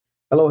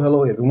Hello,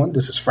 hello, everyone.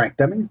 This is Frank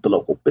Deming, the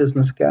local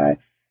business guy.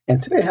 And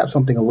today I have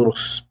something a little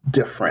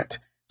different,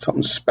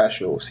 something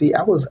special. See,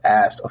 I was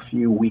asked a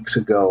few weeks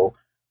ago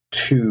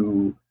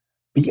to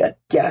be a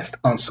guest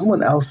on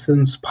someone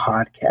else's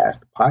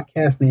podcast. The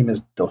podcast name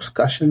is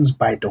Discussions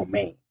by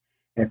Domain.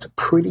 And it's a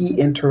pretty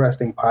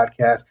interesting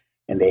podcast.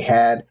 And they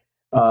had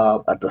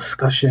a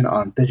discussion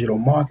on digital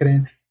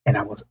marketing. And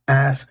I was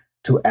asked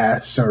to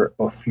answer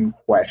a few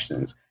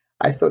questions.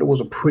 I thought it was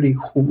a pretty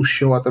cool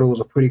show. I thought it was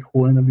a pretty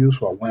cool interview,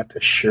 so I wanted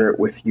to share it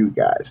with you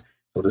guys.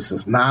 So this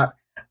is not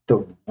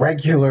the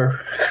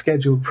regular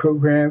scheduled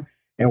program,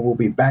 and we'll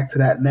be back to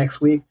that next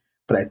week.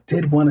 But I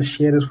did want to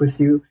share this with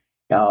you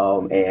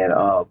and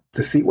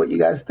to see what you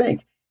guys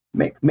think.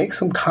 Make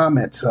some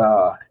comments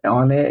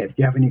on it. If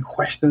you have any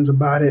questions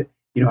about it,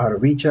 you know how to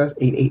reach us,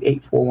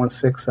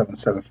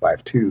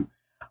 888-416-7752.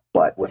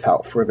 But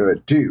without further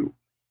ado,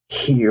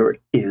 here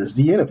is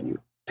the interview.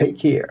 Take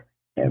care,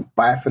 and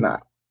bye for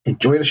now.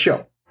 Enjoy the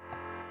show.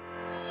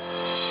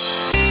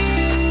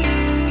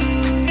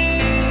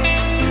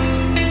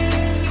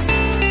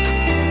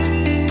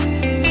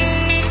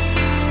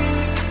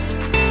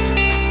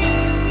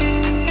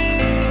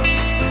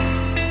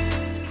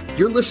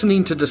 You're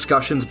listening to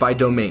Discussions by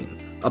Domain,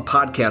 a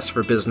podcast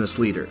for business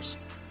leaders.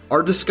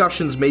 Our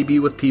discussions may be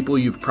with people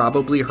you've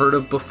probably heard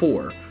of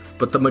before,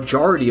 but the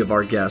majority of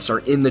our guests are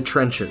in the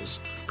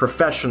trenches,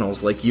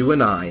 professionals like you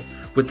and I,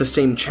 with the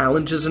same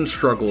challenges and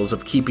struggles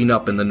of keeping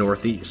up in the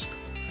Northeast.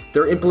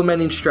 They're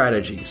implementing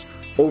strategies,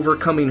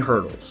 overcoming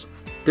hurdles.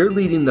 They're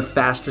leading the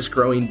fastest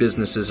growing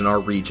businesses in our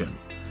region.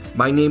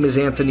 My name is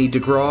Anthony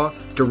DeGraw,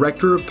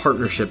 Director of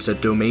Partnerships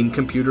at Domain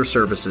Computer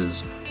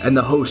Services, and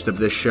the host of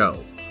this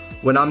show.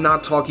 When I'm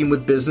not talking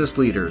with business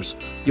leaders,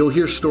 you'll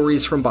hear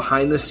stories from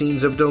behind the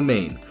scenes of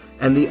Domain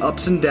and the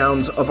ups and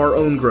downs of our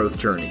own growth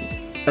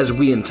journey, as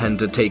we intend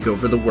to take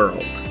over the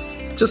world.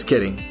 Just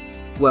kidding.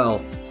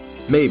 Well,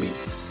 maybe.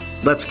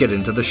 Let's get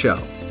into the show.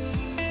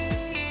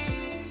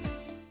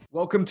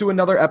 Welcome to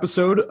another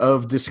episode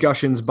of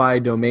Discussions by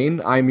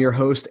Domain. I'm your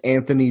host,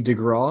 Anthony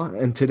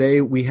DeGraw, and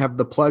today we have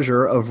the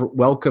pleasure of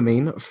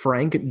welcoming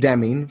Frank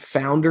Deming,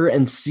 founder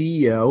and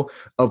CEO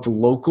of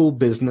Local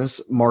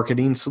Business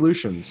Marketing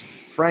Solutions.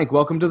 Frank,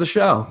 welcome to the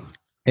show.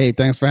 Hey,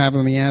 thanks for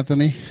having me,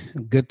 Anthony.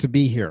 Good to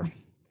be here.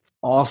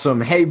 Awesome.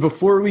 Hey,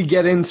 before we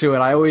get into it,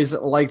 I always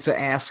like to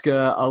ask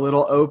a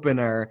little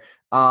opener.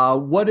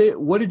 What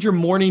did your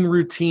morning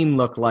routine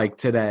look like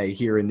today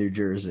here in New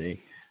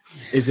Jersey?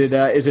 Is it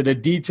a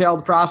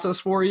detailed process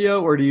for you,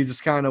 or do you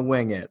just kind of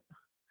wing it?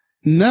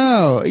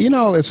 No,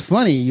 it's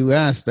funny you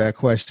asked that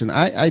question.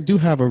 I do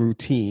have a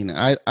routine.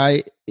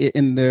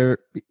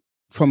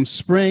 From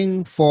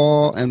spring,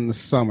 fall, and the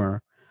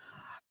summer,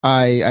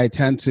 I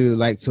tend to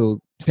like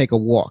to take a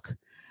walk.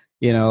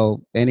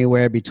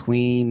 Anywhere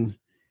between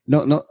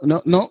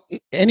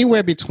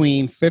anywhere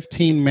between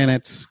 15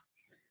 minutes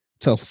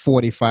till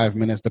 45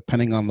 minutes,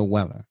 depending on the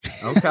weather.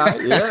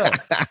 Okay, yeah.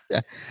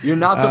 You're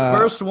not the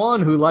first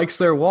one who likes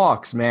their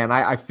walks, man.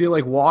 I feel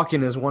like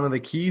walking is one of the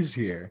keys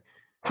here.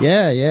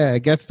 Yeah,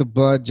 it gets the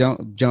blood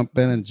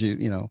jumping, and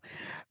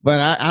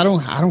But I don't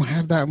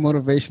have that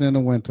motivation in the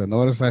winter.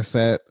 Notice I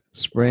said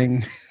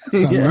spring,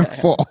 summer,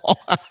 fall.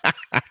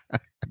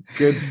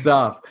 Good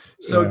stuff.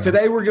 So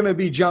today we're going to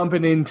be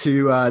jumping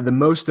into the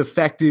most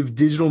effective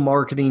digital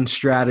marketing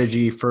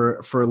strategy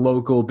for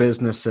local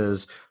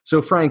businesses. So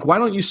Frank, why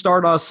don't you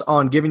start us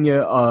on giving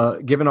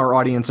our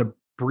audience a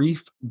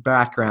brief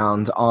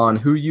background on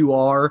who you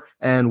are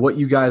and what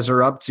you guys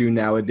are up to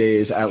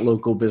nowadays at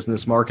Local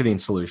Business Marketing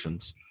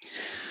Solutions?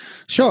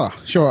 Sure.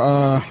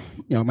 My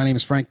name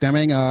is Frank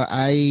Deming.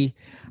 I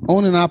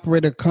own and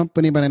operate a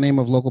company by the name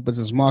of Local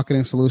Business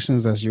Marketing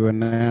Solutions, as you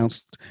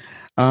announced.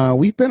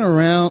 We've been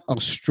around a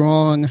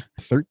strong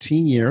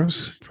 13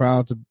 years.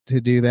 Proud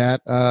to do that.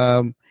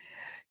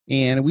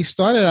 And we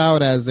started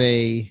out as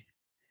we're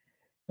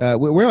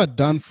a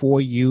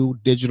done-for-you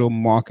digital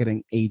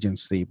marketing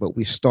agency, but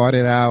we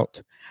started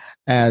out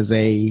as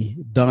a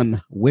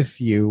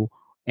done-with-you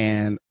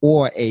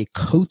or a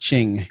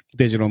coaching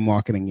digital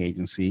marketing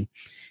agency.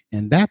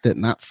 And that did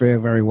not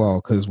fare very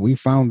well because we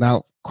found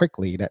out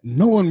quickly that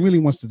no one really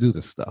wants to do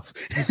this stuff.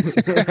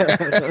 They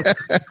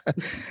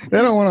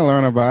don't want to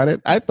learn about it.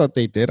 I thought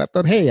they did. I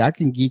thought, hey, I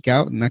can geek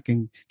out and I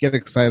can get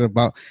excited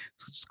about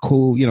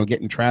cool,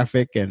 getting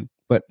traffic,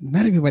 but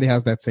not everybody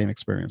has that same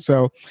experience.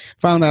 So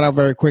found that out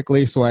very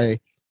quickly. So I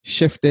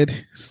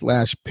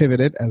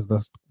shifted/pivoted, as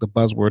the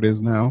buzzword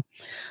is now,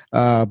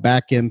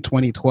 back in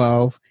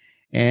 2012.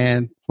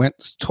 And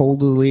went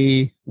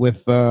totally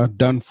with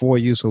done for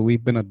you. So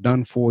we've been a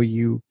done for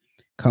you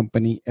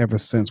company ever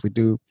since. We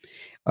do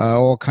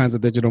all kinds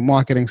of digital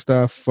marketing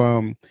stuff,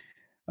 from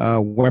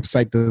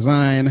website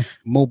design,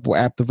 mobile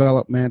app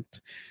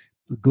development,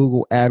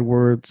 Google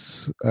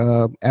AdWords,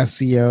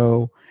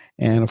 SEO,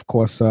 and of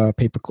course,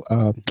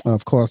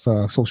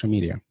 social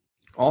media.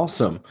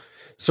 Awesome.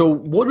 So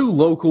what do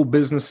local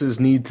businesses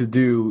need to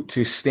do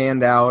to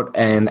stand out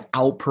and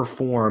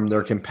outperform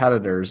their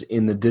competitors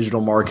in the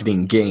digital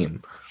marketing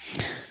game?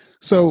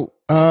 So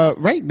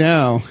right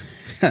now,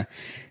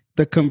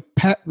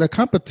 the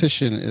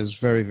competition is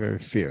very, very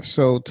fierce.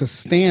 So to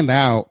stand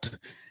out,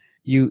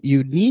 you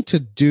need to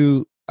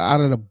do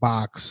out of the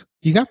box.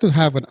 You have to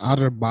have an out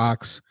of the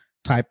box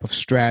type of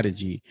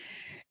strategy.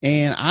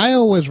 And I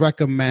always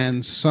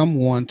recommend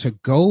someone to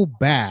go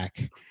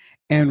back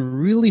and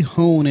really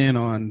hone in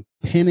on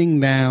pinning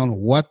down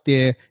what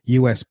their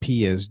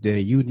USP is, their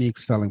unique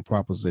selling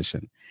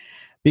proposition.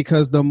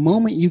 Because the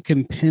moment you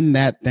can pin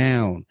that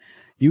down,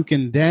 you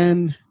can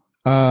then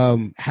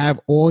have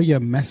all your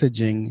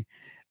messaging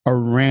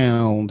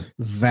around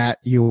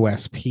that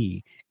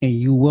USP, and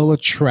you will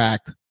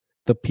attract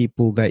the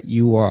people that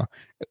you are,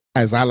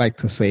 as I like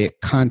to say,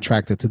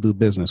 contracted to do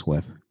business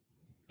with.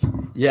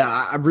 Yeah,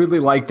 I really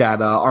like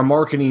that. Our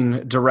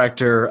marketing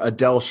director,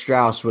 Adele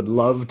Strauss, would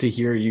love to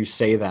hear you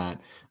say that,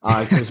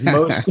 because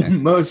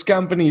most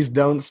companies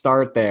don't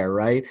start there,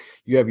 right?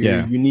 You have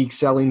your unique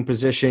selling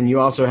position. You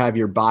also have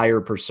your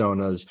buyer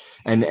personas,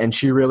 and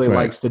she really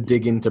likes to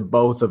dig into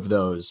both of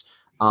those.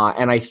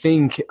 And I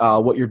think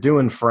what you're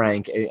doing,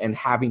 Frank, and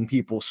having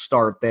people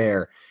start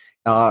there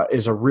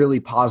is a really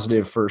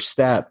positive first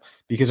step,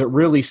 because it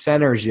really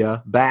centers you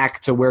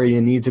back to where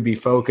you need to be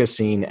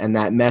focusing and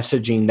that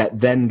messaging that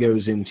then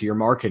goes into your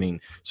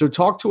marketing. So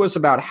talk to us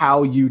about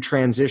how you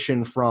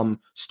transition from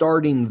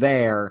starting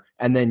there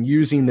and then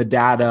using the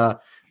data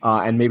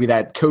and maybe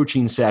that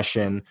coaching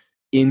session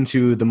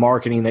into the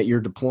marketing that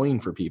you're deploying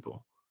for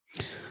people.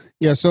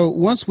 Yeah. So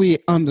once we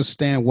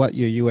understand what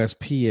your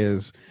USP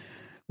is,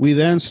 we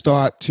then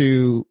start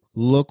to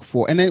look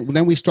for, and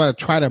then we start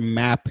to try to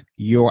map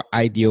your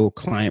ideal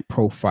client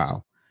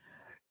profile.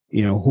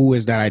 You know, who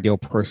is that ideal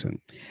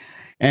person?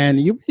 And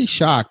you'll be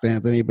shocked,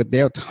 Anthony, but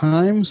there are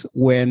times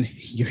when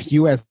your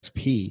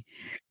USP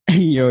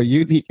and your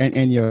unique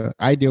and your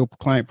ideal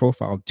client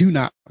profile do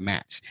not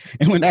match.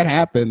 And when that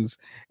happens,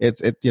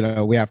 it's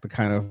we have to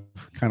kind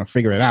of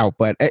figure it out.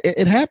 But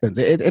it happens,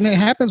 and it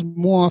happens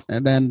more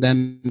often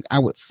than I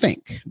would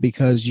think,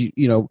 because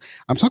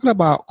I'm talking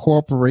about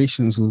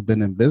corporations who've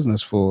been in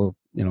business for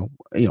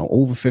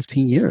over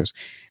 15 years,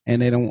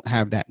 and they don't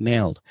have that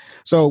nailed.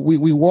 So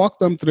we walk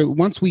them through.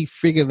 Once we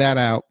figure that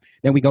out,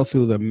 then we go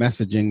through the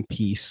messaging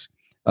piece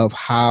of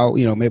how,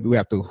 maybe we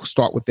have to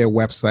start with their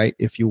website,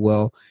 if you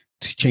will,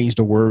 to change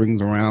the wordings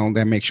around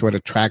and make sure it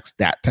attracts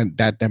that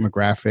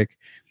demographic.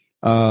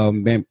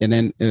 And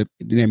then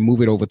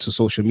move it over to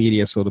social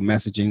media, so the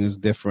messaging is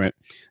different,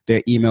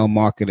 their email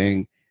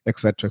marketing, et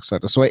cetera, et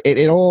cetera. So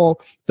it all,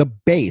 the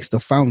base, the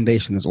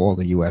foundation is all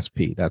the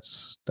USP.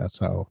 That's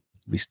how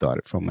we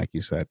started from, like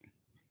you said.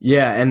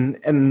 Yeah,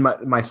 and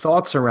my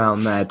thoughts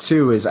around that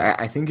too is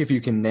I think if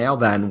you can nail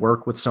that and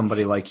work with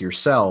somebody like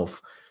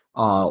yourself,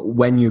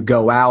 when you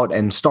go out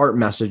and start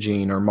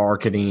messaging or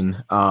marketing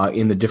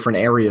in the different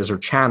areas or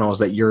channels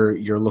that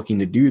you're looking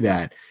to do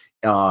that,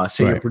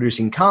 say you're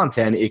producing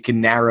content, it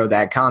can narrow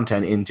that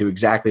content into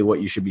exactly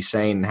what you should be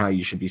saying and how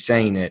you should be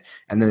saying it.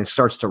 And then it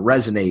starts to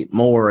resonate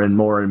more and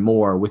more and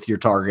more with your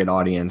target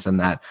audience and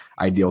that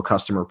ideal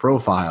customer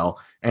profile.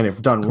 And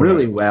if done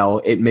really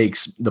well, it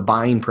makes the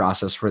buying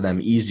process for them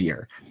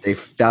easier. They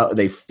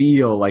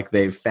feel like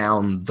they've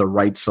found the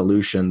right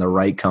solution, the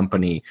right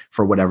company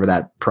for whatever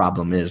that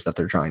problem is that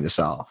they're trying to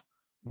solve.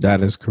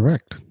 That is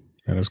correct.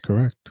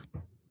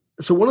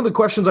 So one of the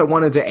questions I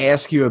wanted to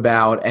ask you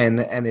about, and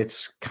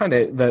it's kind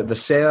of the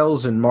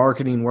sales and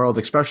marketing world,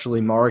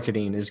 especially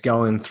marketing, is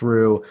going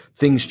through,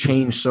 things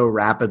change so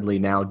rapidly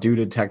now due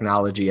to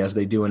technology, as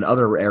they do in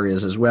other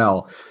areas as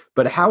well.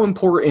 But how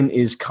important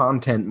is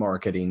content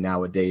marketing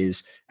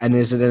nowadays? And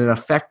is it an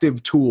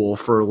effective tool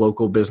for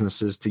local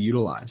businesses to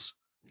utilize?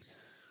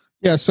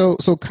 Yeah, so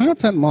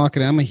content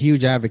marketing, I'm a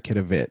huge advocate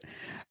of it.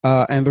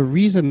 And the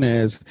reason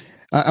is,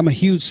 I'm a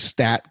huge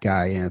stat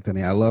guy,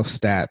 Anthony. I love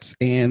stats.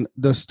 And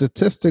the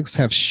statistics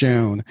have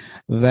shown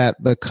that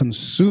the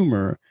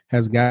consumer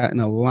has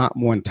gotten a lot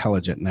more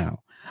intelligent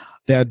now.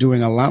 They're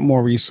doing a lot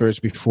more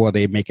research before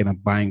they making a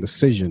buying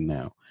decision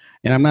now.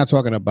 And I'm not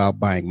talking about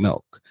buying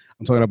milk.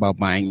 I'm talking about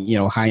buying,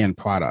 high-end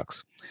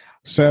products.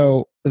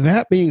 So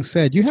that being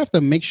said, you have to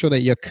make sure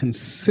that you're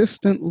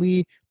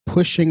consistently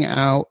pushing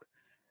out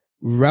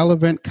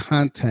relevant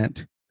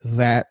content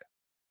that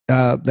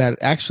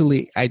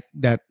actually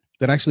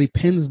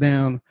pins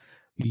down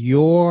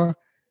your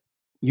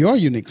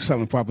unique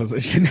selling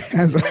proposition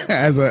as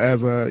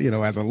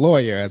a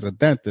lawyer, as a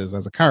dentist,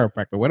 as a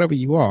chiropractor, whatever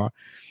you are.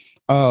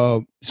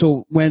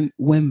 So when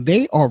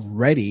they are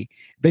ready,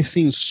 they've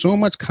seen so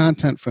much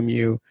content from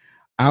you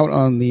out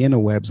on the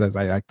interwebs, as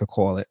I like to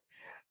call it,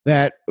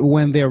 that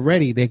when they're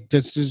ready, they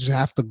just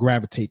have to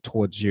gravitate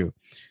towards you.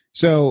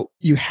 So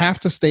you have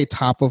to stay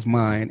top of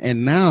mind.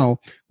 And now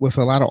with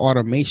a lot of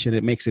automation,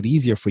 it makes it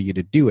easier for you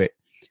to do it,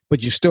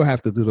 but you still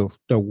have to do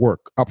the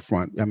work up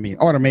front. I mean,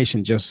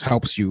 automation just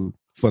helps you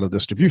for the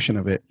distribution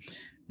of it,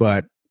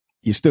 but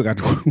you still got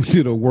to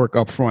do the work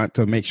up front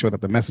to make sure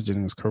that the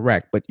messaging is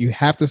correct. But you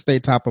have to stay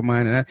top of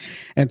mind,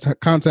 and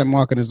content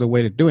marketing is the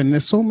way to do it. And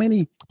there's so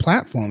many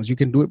platforms. You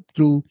can do it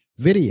through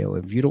video.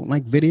 If you don't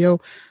like video,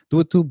 do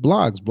it through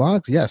blogs.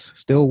 Blogs, yes,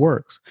 still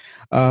works.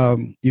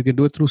 You can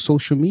do it through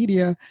social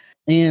media.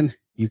 And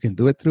You can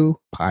do it through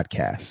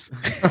podcasts.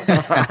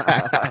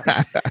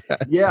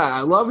 Yeah,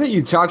 I love that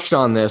you touched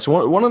on this.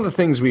 One of the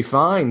things we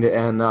find,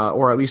 and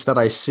or at least that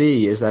I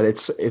see, is that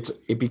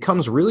it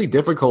becomes really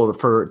difficult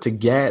to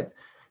get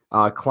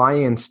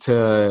clients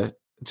to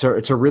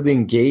really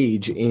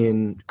engage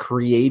in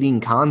creating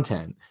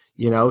content.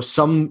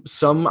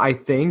 Some I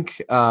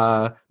think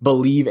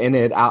believe in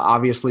it.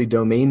 Obviously,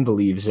 Domain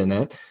believes in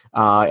it,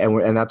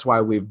 and that's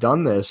why we've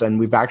done this, and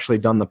we've actually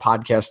done the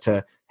podcast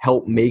to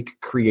help make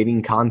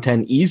creating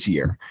content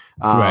easier.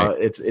 Right.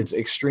 It's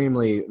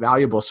extremely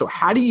valuable. So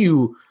how do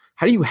you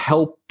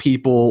help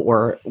people,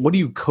 or what do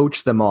you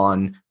coach them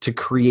on to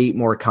create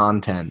more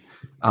content?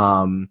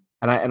 And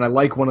I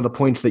like one of the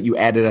points that you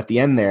added at the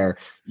end there.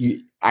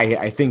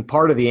 I think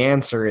part of the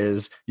answer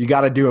is you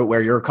got to do it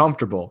where you're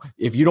comfortable.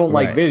 If you don't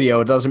like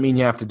video, it doesn't mean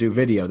you have to do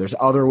video. There's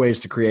other ways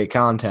to create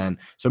content.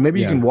 So maybe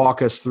you can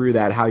walk us through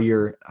that, how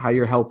you're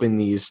helping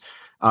these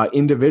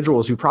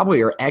individuals who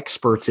probably are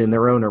experts in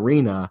their own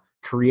arena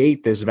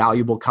create this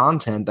valuable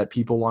content that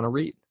people want to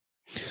read.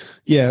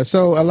 Yeah,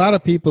 so a lot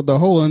of people, the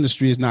whole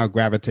industry is now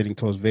gravitating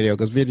towards video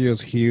because video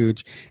is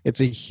huge.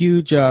 It's a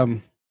huge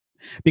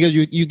because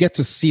you get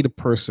to see the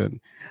person,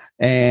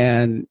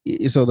 and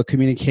so the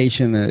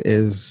communication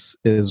is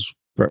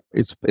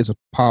a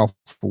powerful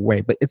way,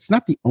 but it's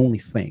not the only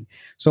thing.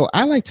 So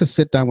I like to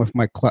sit down with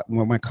my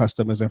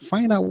customers and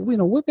find out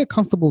what they're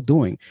comfortable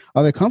doing.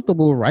 Are they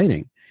comfortable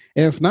writing?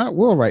 And if not,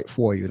 we'll write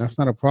for you. That's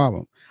not a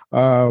problem.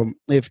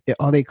 If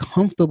are they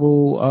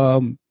comfortable,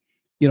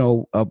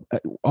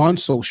 on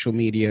social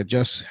media,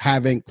 just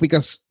having,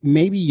 because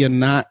maybe you're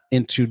not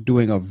into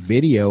doing a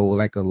video,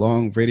 like a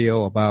long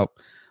video about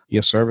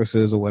your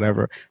services or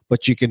whatever,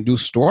 but you can do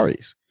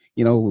stories,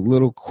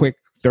 little quick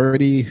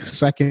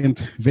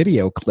 30-second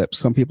video clips.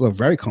 Some people are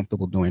very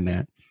comfortable doing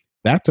that.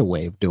 That's a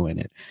way of doing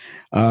it.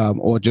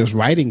 Or just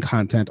writing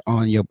content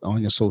on your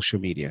social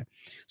media.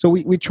 So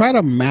we try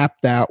to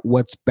map out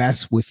what's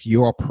best with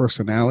your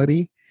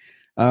personality.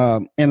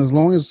 And as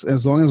long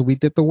as we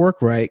did the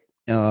work right,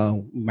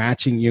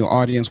 matching your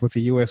audience with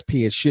the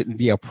USP, it shouldn't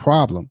be a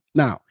problem.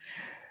 Now,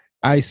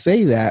 I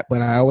say that,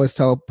 but I always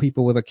tell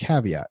people with a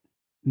caveat: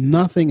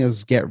 nothing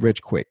is get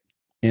rich quick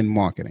in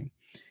marketing.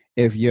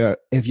 If you're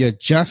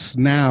just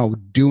now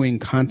doing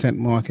content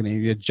marketing,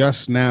 if you're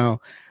just now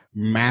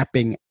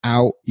mapping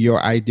out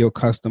your ideal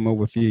customer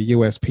with your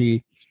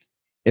USP,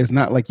 it's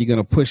not like you're going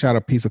to push out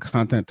a piece of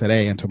content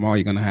today and tomorrow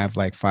you're going to have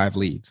like 5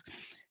 leads.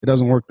 It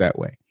doesn't work that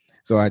way.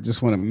 So I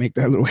just want to make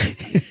that little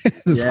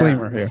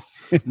disclaimer here.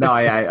 No,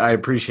 I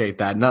appreciate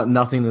that.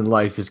 Nothing in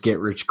life is get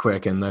rich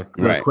quick, and the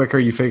quicker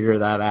you figure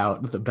that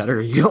out, the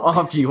better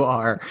off you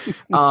are.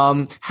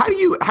 How do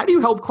you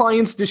help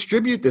clients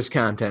distribute this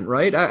content?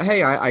 Right?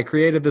 Hey, I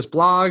created this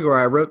blog, or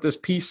I wrote this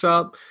piece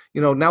up.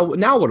 Now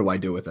what do I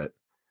do with it?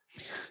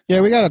 Yeah,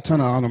 we got a ton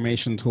of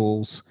automation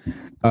tools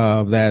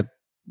that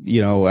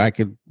I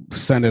could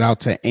send it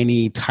out to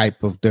any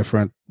type of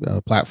different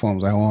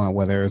platforms I want,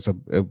 whether it's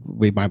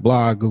with my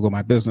blog, Google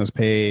My Business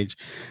page,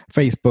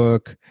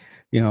 Facebook,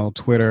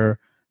 Twitter.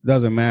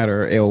 Doesn't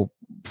matter. It'll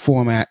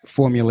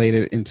formulate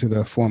it into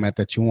the format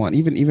that you want.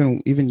 Even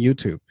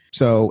YouTube.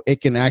 So it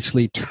can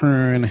actually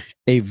turn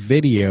a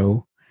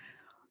video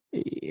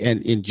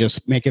and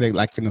just make it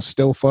like in a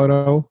still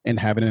photo and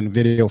have it in a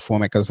video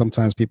format, because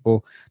sometimes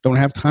people don't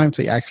have time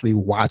to actually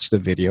watch the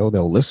video.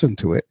 They'll listen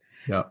to it,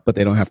 but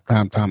they don't have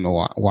time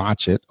to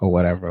watch it or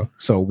whatever.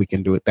 So we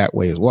can do it that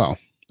way as well.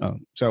 But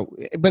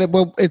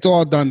it's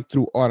all done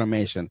through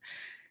automation.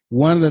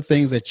 One of the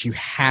things that you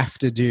have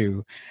to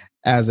do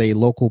as a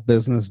local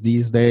business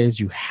these days,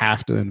 you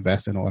have to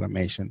invest in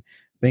automation.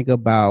 Think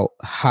about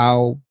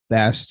how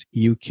best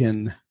you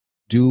can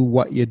do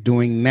what you're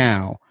doing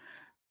now,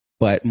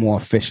 but more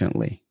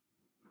efficiently.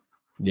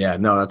 Yeah,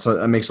 no,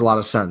 that makes a lot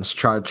of sense.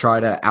 Try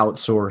to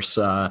outsource,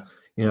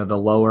 the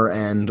lower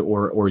end,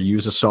 or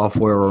use a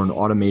software or an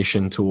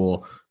automation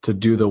tool to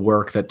do the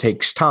work that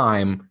takes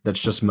time,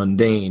 that's just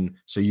mundane,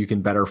 so you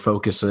can better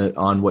focus it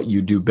on what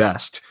you do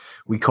best.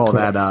 We call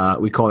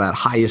that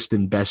highest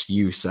and best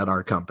use at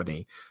our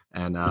company.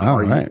 And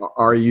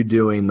are you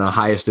doing the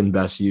highest and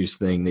best use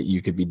thing that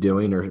you could be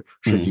doing, or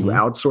should you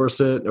outsource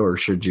it, or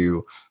should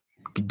you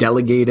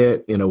delegate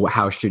it?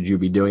 How should you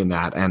be doing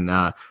that? And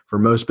for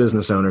most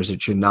business owners,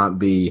 it should not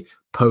be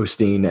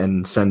posting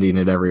and sending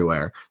it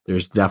everywhere.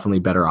 There's definitely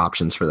better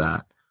options for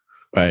that.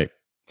 Right.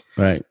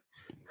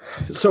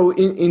 So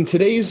in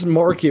today's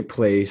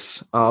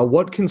marketplace,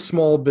 what can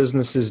small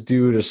businesses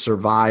do to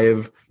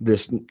survive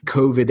this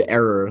COVID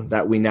era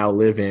that we now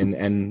live in?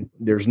 And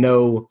there's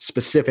no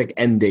specific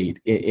end date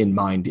in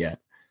mind yet.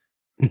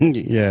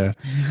 Yeah,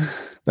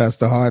 that's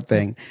the hard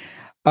thing.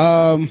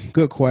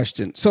 Good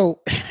question. So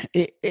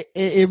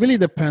it really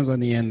depends on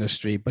the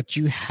industry, but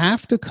you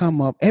have to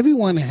come up.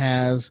 Everyone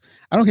has,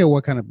 I don't care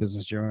what kind of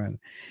business you're in,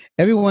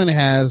 everyone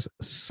has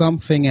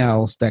something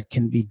else that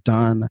can be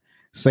done,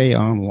 say,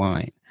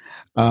 online.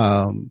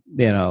 I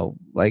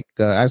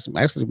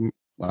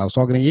was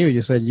talking to you.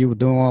 You said you were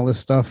doing all this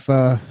stuff,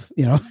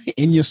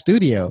 in your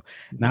studio.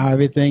 Now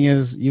everything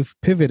is, you've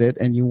pivoted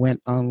and you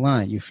went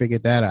online. You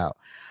figured that out.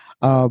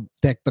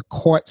 that the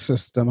court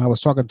system, I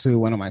was talking to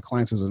one of my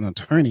clients who's an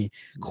attorney,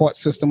 court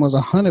system was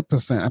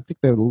 100%. I think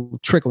they're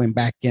trickling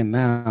back in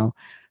now.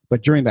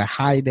 But during the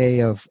high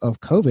day of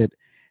COVID,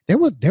 they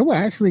were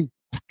actually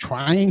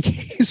trying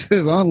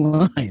cases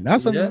online.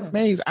 That's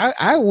amazing.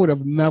 I would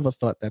have never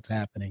thought that's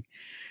happening.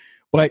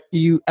 But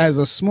you, as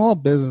a small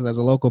business, as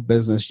a local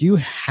business, you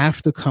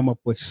have to come up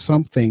with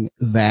something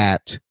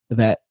that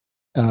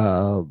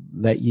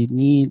you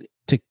need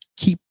to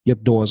keep your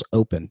doors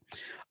open.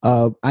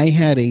 I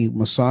had a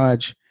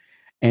Massage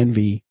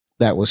Envy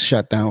that was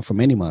shut down for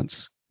many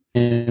months,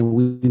 and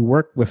we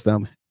worked with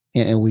them,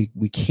 and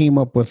we came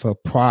up with a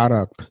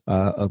product,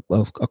 a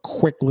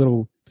quick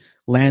little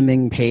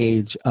landing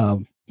page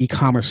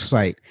e-commerce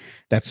site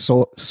that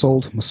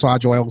sold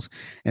massage oils,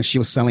 and she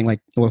was selling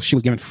she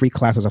was giving free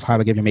classes of how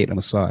to give your mate a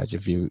massage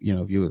if you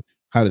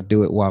how to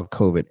do it while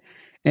COVID,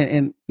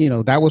 and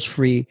that was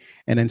free,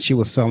 and then she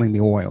was selling the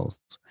oils.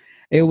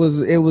 It was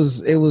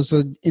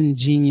an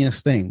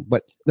ingenious thing,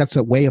 but that's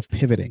a way of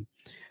pivoting.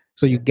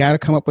 So you got to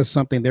come up with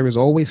something. There is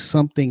always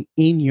something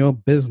in your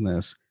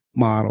business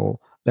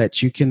model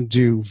that you can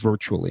do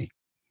virtually.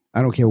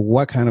 I don't care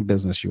what kind of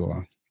business you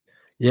are.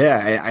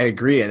 Yeah, I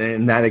agree. And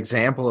in that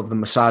example of the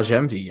Massage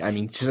Envy, I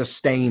mean, just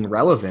staying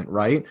relevant,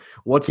 right?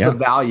 What's the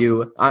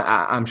value?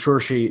 I'm sure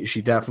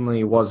she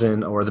definitely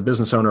wasn't, or the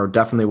business owner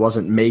definitely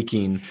wasn't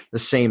making the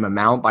same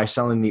amount by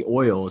selling the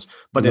oils,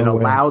 but it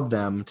allowed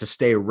them to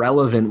stay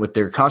relevant with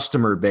their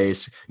customer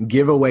base,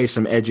 give away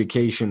some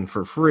education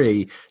for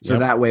free. So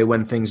that way,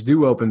 when things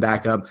do open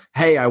back up,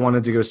 hey, I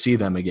wanted to go see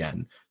them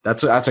again.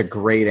 That's a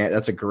great,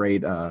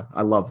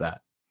 I love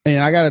that.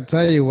 And I got to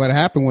tell you what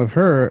happened with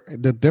her.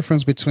 The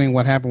difference between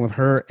what happened with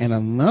her and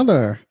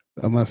another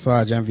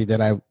Massage Envy that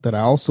I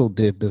also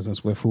did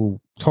business with, who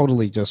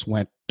totally just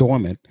went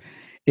dormant,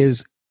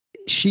 is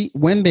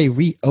when they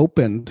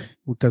reopened,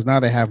 because now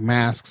they have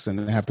masks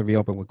and they have to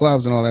reopen with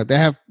gloves and all that. They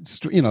have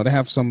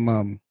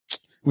some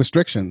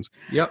restrictions.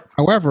 Yep.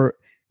 However,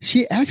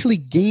 she actually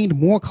gained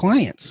more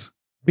clients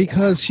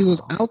because she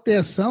was out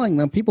there selling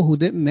them. People who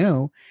didn't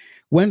know.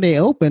 When they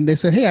opened, they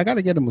said, hey, I got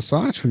to get a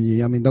massage for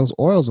you. I mean, those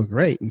oils are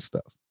great and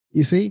stuff.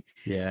 You see?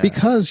 Yeah.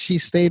 Because she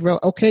stayed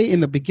okay, in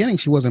the beginning,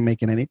 she wasn't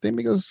making anything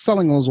because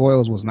selling those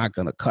oils was not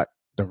going to cut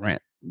the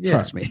rent. Yeah.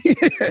 Trust me.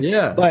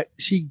 Yeah. But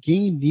she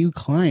gained new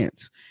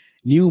clients,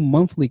 new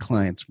monthly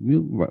clients,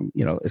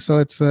 so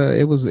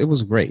it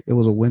was great. It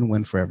was a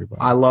win-win for everybody.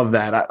 I love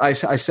that. I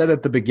said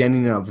at the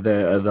beginning of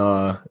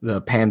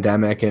the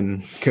pandemic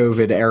and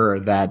COVID era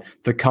that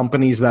the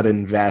companies that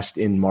invest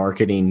in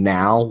marketing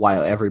now,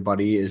 while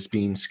everybody is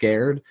being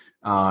scared,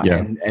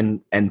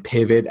 and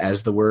pivot,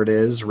 as the word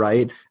is,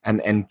 right,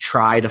 and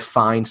try to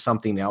find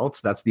something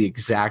else, that's the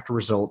exact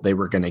result they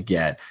were going to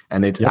get.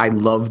 And I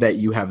love that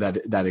you have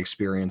that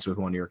experience with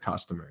one of your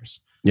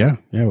customers. Yeah,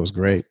 it was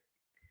great.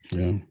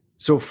 Yeah.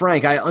 So,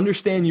 Frank, I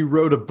understand you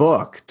wrote a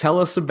book. Tell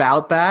us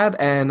about that,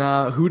 and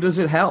who does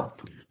it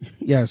help?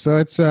 Yeah, so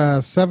it's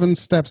 7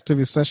 steps to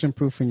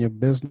recession-proofing your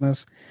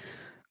business.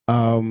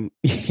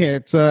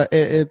 It's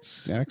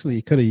actually,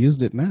 you could have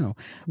used it now,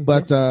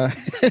 but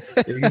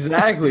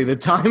exactly, the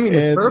timing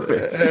is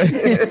perfect.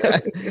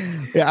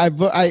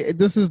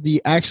 This is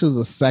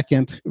the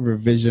second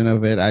revision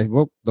of it. I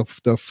wrote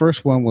the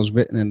first one was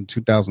written in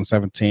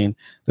 2017.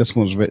 This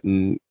one was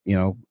written,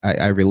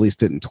 I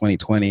released it in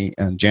 2020,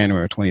 in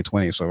January of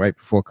 2020, so right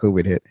before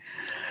COVID hit.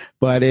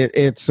 But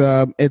it's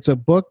a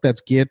book that's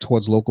geared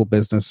towards local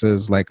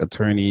businesses like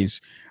attorneys,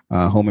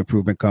 home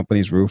improvement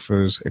companies,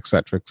 roofers, et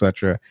cetera,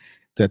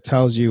 that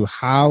tells you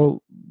how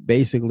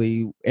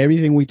basically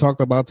everything we talked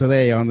about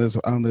today on this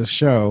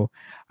show,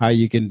 how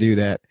you can do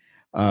that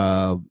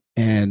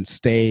and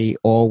stay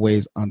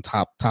always on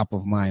top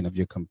of mind of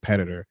your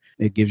competitor.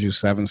 It gives you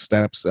 7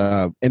 steps.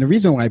 And the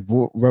reason why I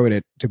wrote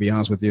it, to be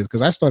honest with you, is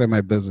because I started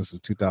my business in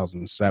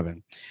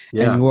 2007.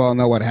 Yeah. And you all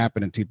know what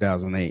happened in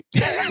 2008.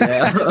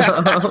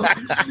 Yeah.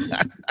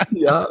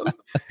 Yeah.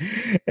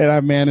 And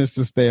I managed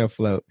to stay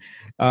afloat.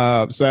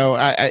 So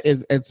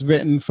it's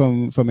written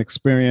from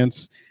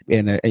experience,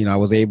 and I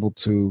was able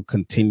to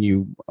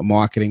continue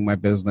marketing my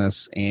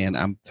business. And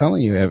I'm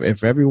telling you,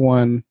 if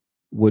everyone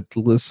would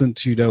listen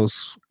to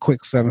those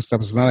quick 7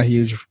 steps, it's not a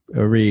huge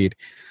read,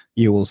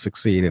 you will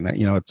succeed. And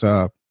it's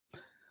I'm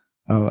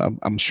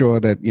sure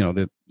that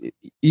that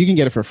you can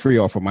get it for free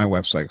off of my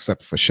website,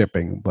 except for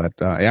shipping. But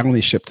I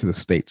only ship to the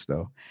States,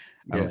 though.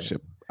 I don't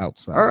ship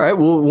outside. All right,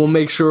 we'll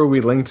make sure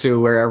we link to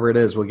wherever it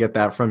is. We'll get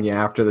that from you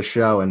after the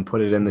show and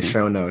put it in the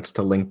show notes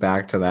to link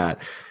back to that.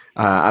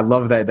 I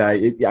love that.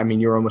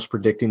 You're almost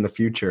predicting the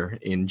future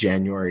in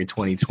January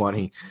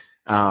 2020.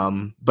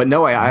 But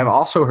no, I've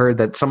also heard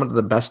that some of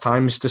the best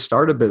times to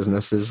start a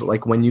business is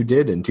like when you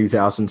did in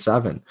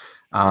 2007,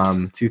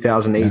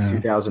 2008,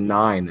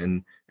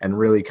 2009, and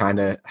really kind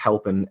of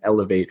help and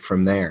elevate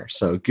from there.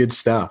 So good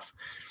stuff.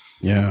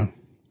 Yeah.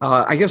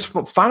 I guess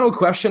final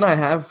question I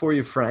have for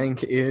you,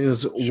 Frank,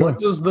 is Sure. what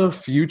does the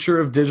future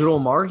of digital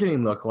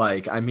marketing look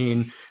like? I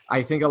mean,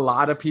 I think a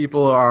lot of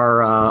people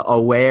are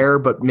aware,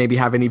 but maybe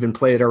haven't even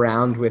played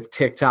around with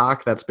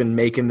TikTok. That's been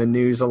making the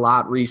news a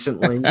lot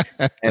recently.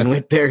 And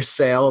with their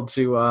sale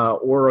to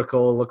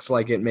Oracle, looks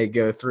like it may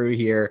go through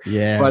here.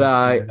 Yeah.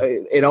 But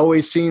it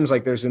always seems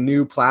like there's a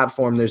new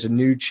platform, there's a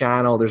new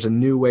channel, there's a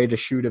new way to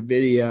shoot a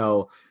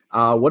video.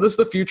 What does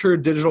the future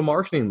of digital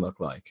marketing look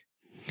like?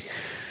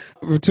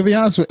 To be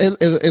honest,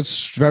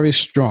 it's very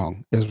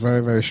strong. It's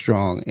very, very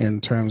strong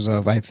in terms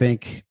of, I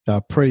think,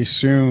 pretty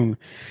soon,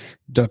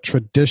 the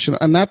traditional,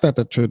 not that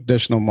the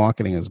traditional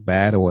marketing is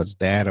bad or it's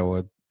dead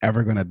or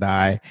ever going to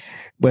die,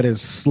 but it's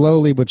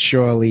slowly but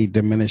surely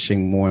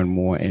diminishing more and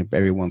more in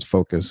everyone's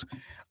focus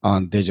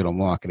on digital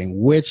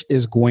marketing, which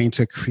is going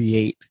to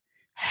create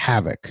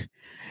havoc.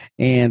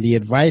 And the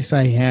advice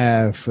I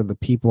have for the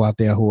people out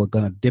there who are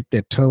going to dip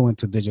their toe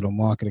into digital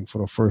marketing for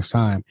the first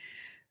time,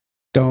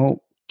 don't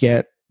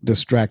get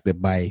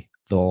distracted by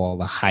all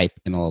the hype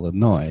and all the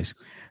noise.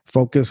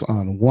 Focus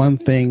on one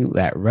thing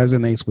that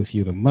resonates with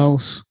you the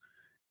most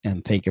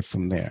and take it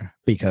from there,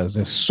 because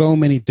there's so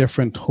many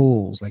different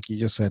tools. Like you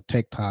just said,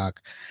 TikTok.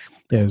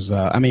 There's,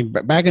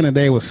 back in the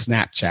day it was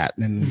Snapchat,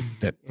 and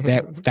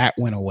that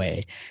went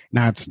away.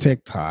 Now it's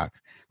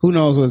TikTok. Who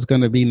knows what it's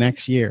going to be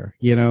next year?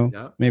 Yeah.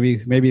 Maybe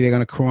they're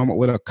going to come up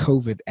with a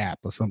COVID app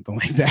or something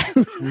like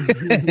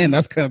that, and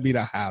that's going to be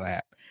the hot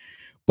app.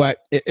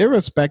 But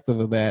irrespective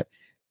of that,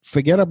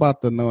 forget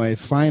about the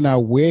noise. Find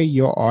out where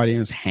your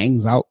audience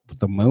hangs out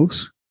the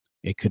most.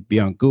 It could be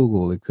on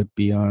Google. It could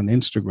be on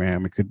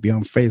Instagram. It could be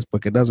on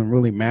Facebook. It doesn't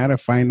really matter.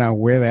 Find out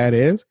where that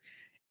is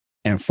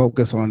and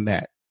focus on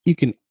that. You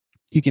can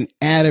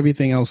add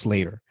everything else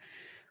later.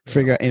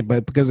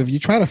 But because if you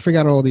try to figure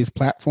out all these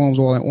platforms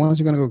all at once,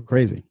 you're going to go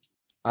crazy.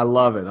 I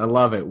love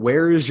it.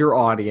 Where is your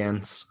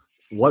audience?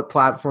 What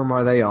platform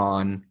are they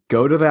on?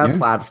 Go to that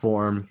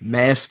platform,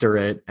 master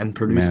it, and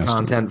produce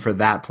content for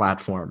that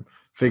platform.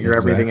 Figure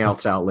everything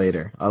else out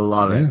later. I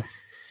love it.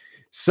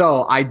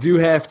 So I do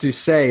have to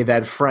say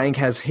that Frank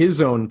has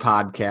his own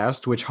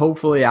podcast, which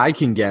hopefully I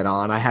can get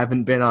on. I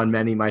haven't been on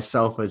many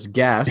myself as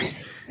guests.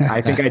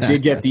 I think I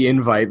did get the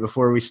invite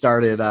before we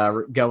started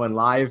going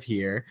live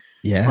here.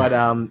 Yeah.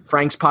 But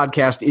Frank's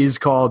podcast is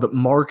called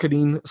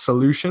Marketing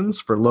Solutions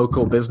for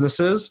Local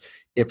Businesses.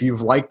 If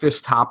you've liked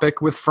this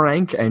topic with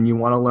Frank and you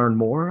want to learn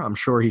more, I'm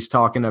sure he's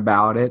talking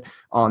about it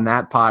on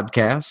that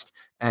podcast.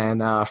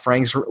 And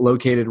Frank's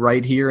located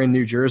right here in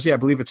New Jersey. I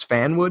believe it's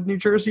Fanwood, New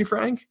Jersey,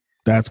 Frank?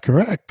 That's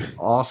correct.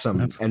 Awesome.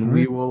 That's and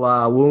correct.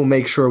 we'll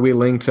make sure we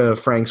link to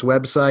Frank's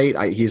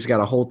website. He's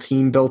got a whole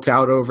team built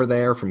out over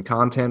there, from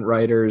content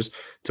writers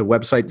to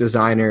website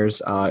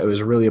designers. It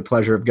was really a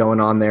pleasure of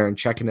going on there and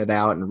checking it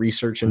out and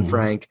researching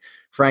Frank.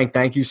 Frank,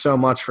 thank you so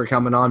much for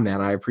coming on,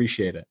 man. I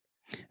appreciate it.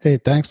 Hey,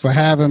 thanks for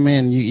having me.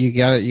 And you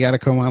gotta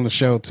come on the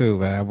show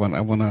too. I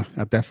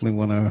definitely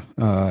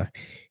wanna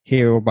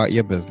hear about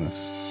your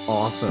business.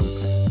 Awesome.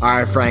 All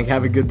right, Frank,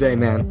 have a good day,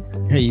 man.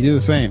 Hey, you do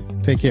the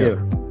same. Take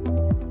care.